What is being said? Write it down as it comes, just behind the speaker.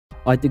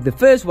I took the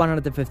first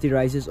 150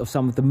 races of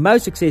some of the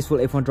most successful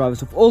F1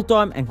 drivers of all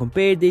time and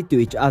compared it to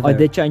each other. I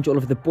did change all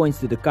of the points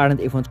to the current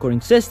F1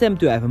 scoring system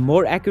to have a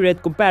more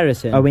accurate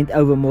comparison. I went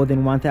over more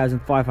than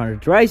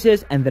 1,500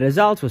 races and the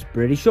results was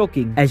pretty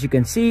shocking. As you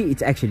can see,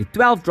 it's actually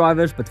 12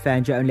 drivers, but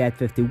Fangio only had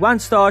 51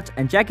 starts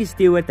and Jackie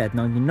Stewart had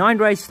 99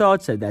 race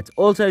starts, so that's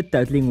also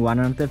totaling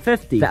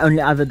 150. The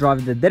only other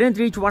driver that didn't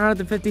reach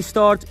 150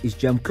 starts is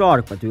Jim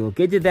Clark, but we will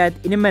get to that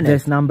in a minute.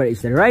 This number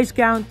is the race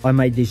count. I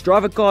made these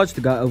driver cards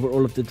to go over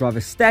all of the driver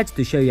stats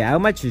to show you how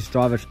much these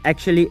drivers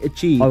actually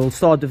achieve. I will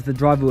start with the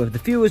driver with the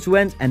fewest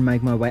wins and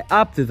make my way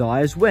up to the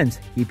highest wins.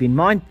 Keep in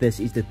mind, this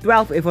is the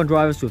 12 F1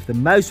 drivers with the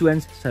most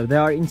wins, so they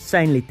are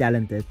insanely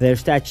talented. Their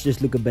stats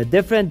just look a bit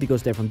different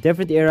because they're from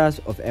different eras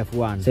of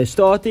F1. So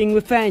starting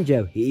with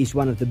Fangio, he is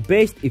one of the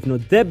best, if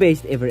not the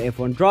best ever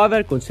F1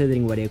 driver,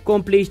 considering what he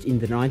accomplished in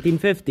the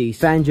 1950s.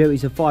 Fangio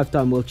is a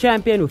 5-time world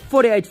champion with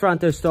 48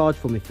 front row starts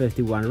from his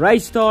 51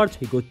 race starts.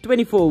 He got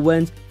 24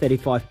 wins,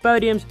 35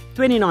 podiums,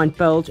 29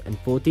 poles and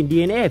 14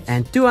 DNFs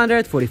and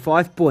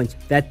 245 points.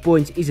 That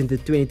points isn't the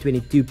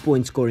 2022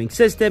 point scoring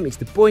system, it's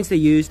the points they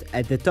used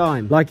at the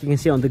time. Like you can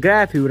see on the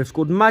graph, he would have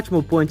scored much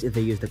more points if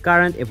they used the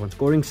current F1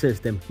 scoring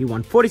system. He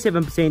won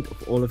 47%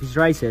 of all of his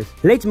races.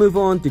 Let's move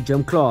on to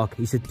Jim Clark.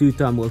 He's a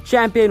 2-time world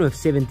champion with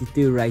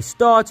 72 race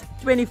starts,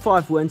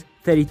 25 wins,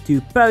 32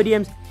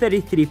 podiums,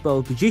 33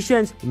 pole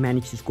positions. He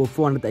managed to score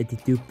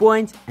 482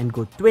 points and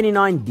got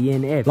 29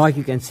 DNFs. Like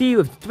you can see,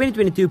 with the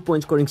 2022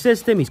 point scoring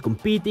system, he's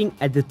competing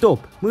at the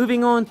top.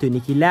 Moving on to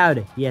Niki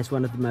Lauda. He has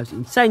one of the most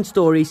insane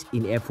stories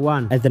in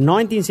F1. At the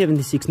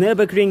 1976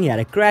 Nürburgring, he had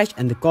a crash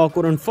and the car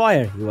caught on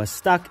fire. He was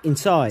stuck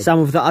inside. Some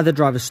of the other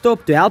drivers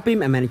stopped to help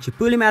him and managed to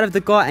pull him out of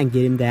the car and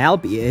get him the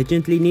help he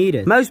urgently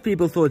needed. Most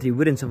people thought he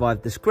wouldn't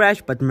survive this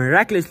crash, but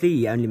miraculously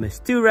he only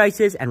missed 2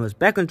 races and was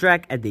back on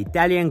track at the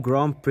Italian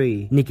Grand Prix.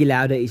 Niki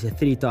Lauda is a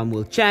 3-time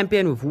world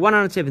champion with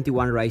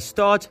 171 race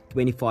starts,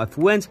 25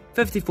 wins,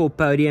 54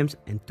 podiums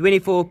and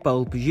 24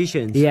 pole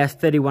positions. He has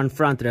 31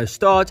 front row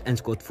starts and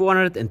scored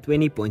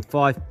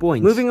 420.5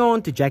 points. Moving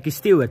on to Jackie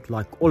Stewart.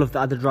 Like all of the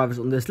other drivers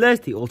on this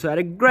list, he also had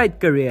a great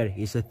career.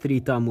 He's a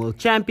 3-time world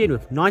champion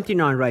with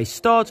 99 race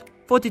starts,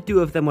 42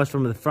 of them was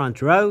from the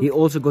front row. He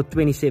also got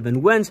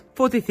 27 wins,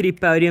 43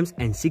 podiums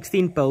and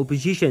 16 pole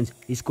positions.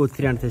 He scored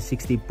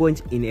 360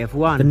 points in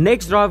F1. The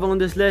next driver on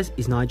this list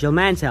is Nigel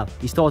Mansell.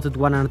 He started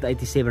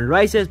 187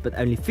 races but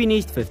only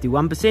finished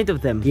 51%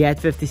 of them. He had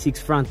 56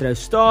 front row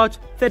starts,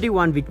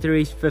 31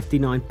 victories,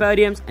 59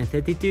 podiums and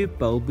 32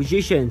 pole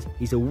positions.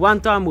 He's a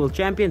 1-time world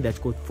champion that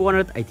scored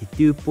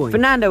 482 points.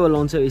 Fernando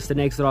Alonso is the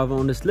next driver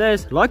on this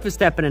list. Like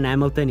Verstappen and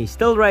Hamilton, he's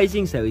still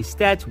racing, so his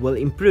stats will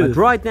improve.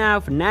 But right now,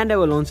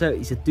 Fernando Alonso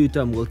is a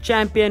 2-time world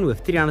champion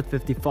with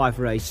 355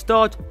 race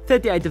starts,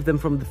 38 of them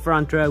from the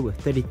front row with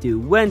 32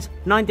 wins,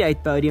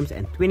 98 podiums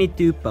and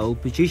 22 pole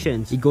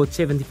positions. He got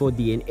 74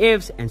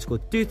 DNFs and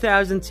scored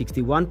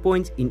 2,061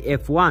 points in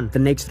F1. The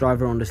next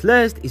driver on this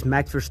list is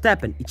Max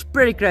Verstappen. It's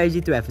pretty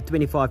crazy to have a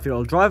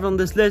 25-year-old driver on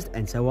this list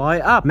and so high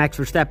up. Max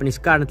Verstappen is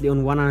currently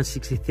on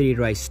 163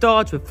 race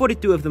starts with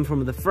 42 of them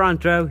from the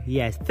front row. He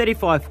has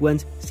 35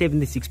 wins,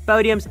 76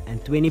 podiums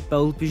and 20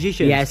 pole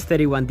positions. He has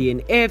 31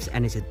 DNFs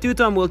and is a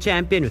 2-time world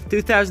champion with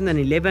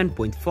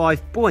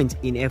 2,011.5 points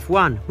in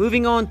F1.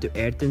 Moving on to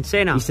Ayrton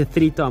Senna. He's a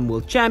 3-time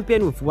world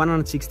champion with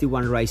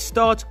 161 race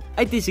starts,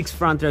 86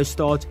 front row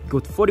starts, he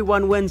got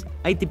 41 wins,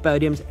 80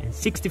 podiums and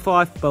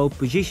 65 pole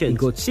positions. He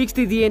got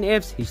 60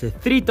 DNFs. He's a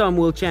 3-time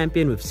world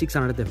champion with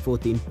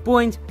 614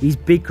 points. His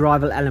big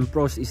rival Alain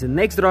Prost is the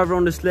next driver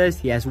on this list.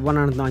 He has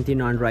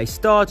 199 race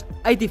starts,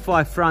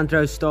 85 front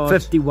row starts,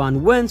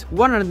 51 wins,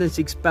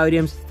 106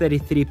 podiums,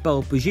 33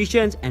 pole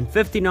positions and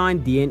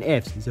 59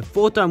 DNFs. He's a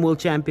 4-time world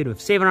champion with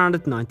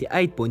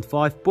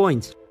 798.5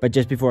 points. But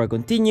just before I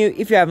continue,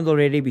 if you haven't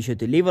already, be sure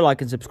to leave a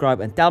like and subscribe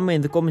and tell me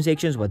in the comment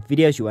sections what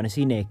videos you want to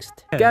see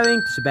next.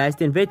 Going to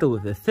Sebastian Vettel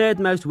with the 3rd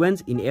most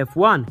wins in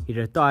F1. He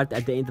retired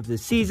at the end of the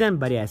season,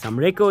 but he has some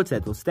records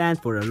that will stand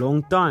for a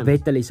long time.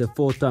 Vettel is a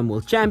 4-time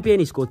world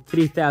champion. He scored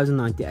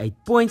 3,098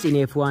 points in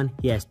F1.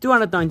 He has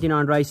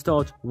 299 race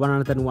starts,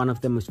 101 of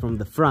them was from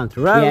the front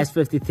row. He has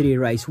 53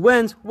 race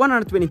wins,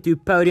 122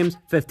 podiums,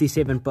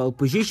 57 pole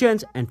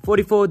positions and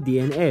 44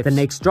 DNFs. The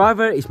next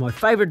driver is my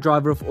favorite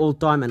driver of all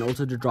time and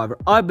also the driver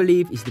I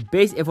believe is the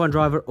best F1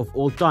 driver of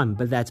all time,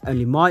 but that's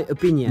only my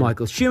opinion.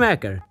 Michael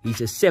Schumacher.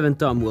 He's a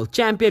 7-time world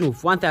champion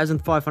with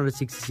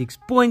 1,566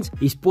 points.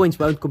 His points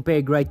won't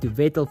compare great to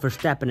Vettel,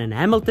 Verstappen and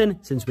Hamilton,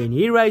 since when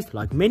he raced,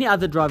 like many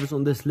other drivers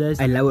on this list,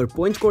 a lower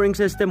point scoring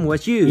system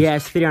was used. He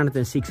has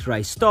 306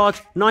 race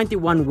starts,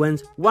 91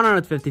 wins,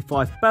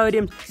 155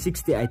 podiums,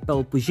 68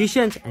 pole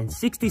positions and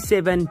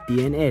 67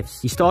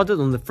 DNFs. He started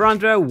on the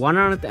front row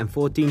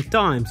 114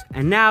 times,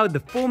 and now the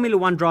Formula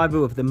 1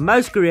 driver with the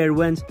most career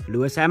wins,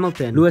 Lewis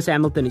Hamilton. Hamilton. Lewis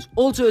Hamilton is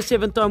also a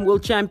 7-time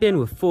world champion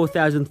with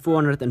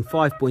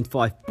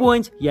 4,405.5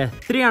 points. He has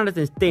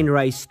 310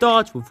 race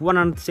starts with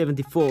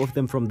 174 of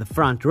them from the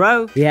front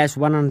row. He has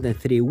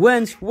 103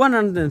 wins,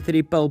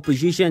 103 pole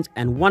positions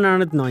and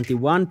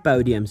 191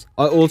 podiums.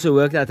 I also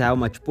worked out how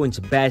much points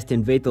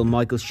Sebastian Vettel,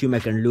 Michael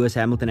Schumacher and Lewis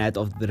Hamilton had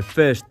after the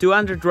first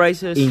 200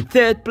 races. In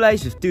third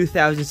place with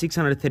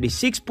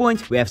 2,636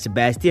 points we have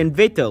Sebastian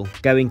Vettel.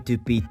 Going to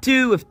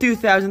P2 with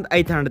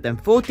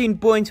 2,814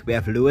 points we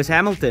have Lewis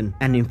Hamilton.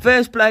 And in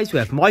first place we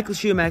have Michael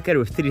Schumacher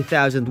with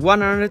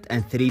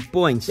 3,103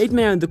 points. Let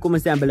me know in the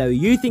comments down below who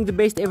you think the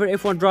best ever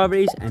F1 driver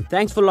is, and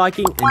thanks for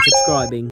liking and subscribing.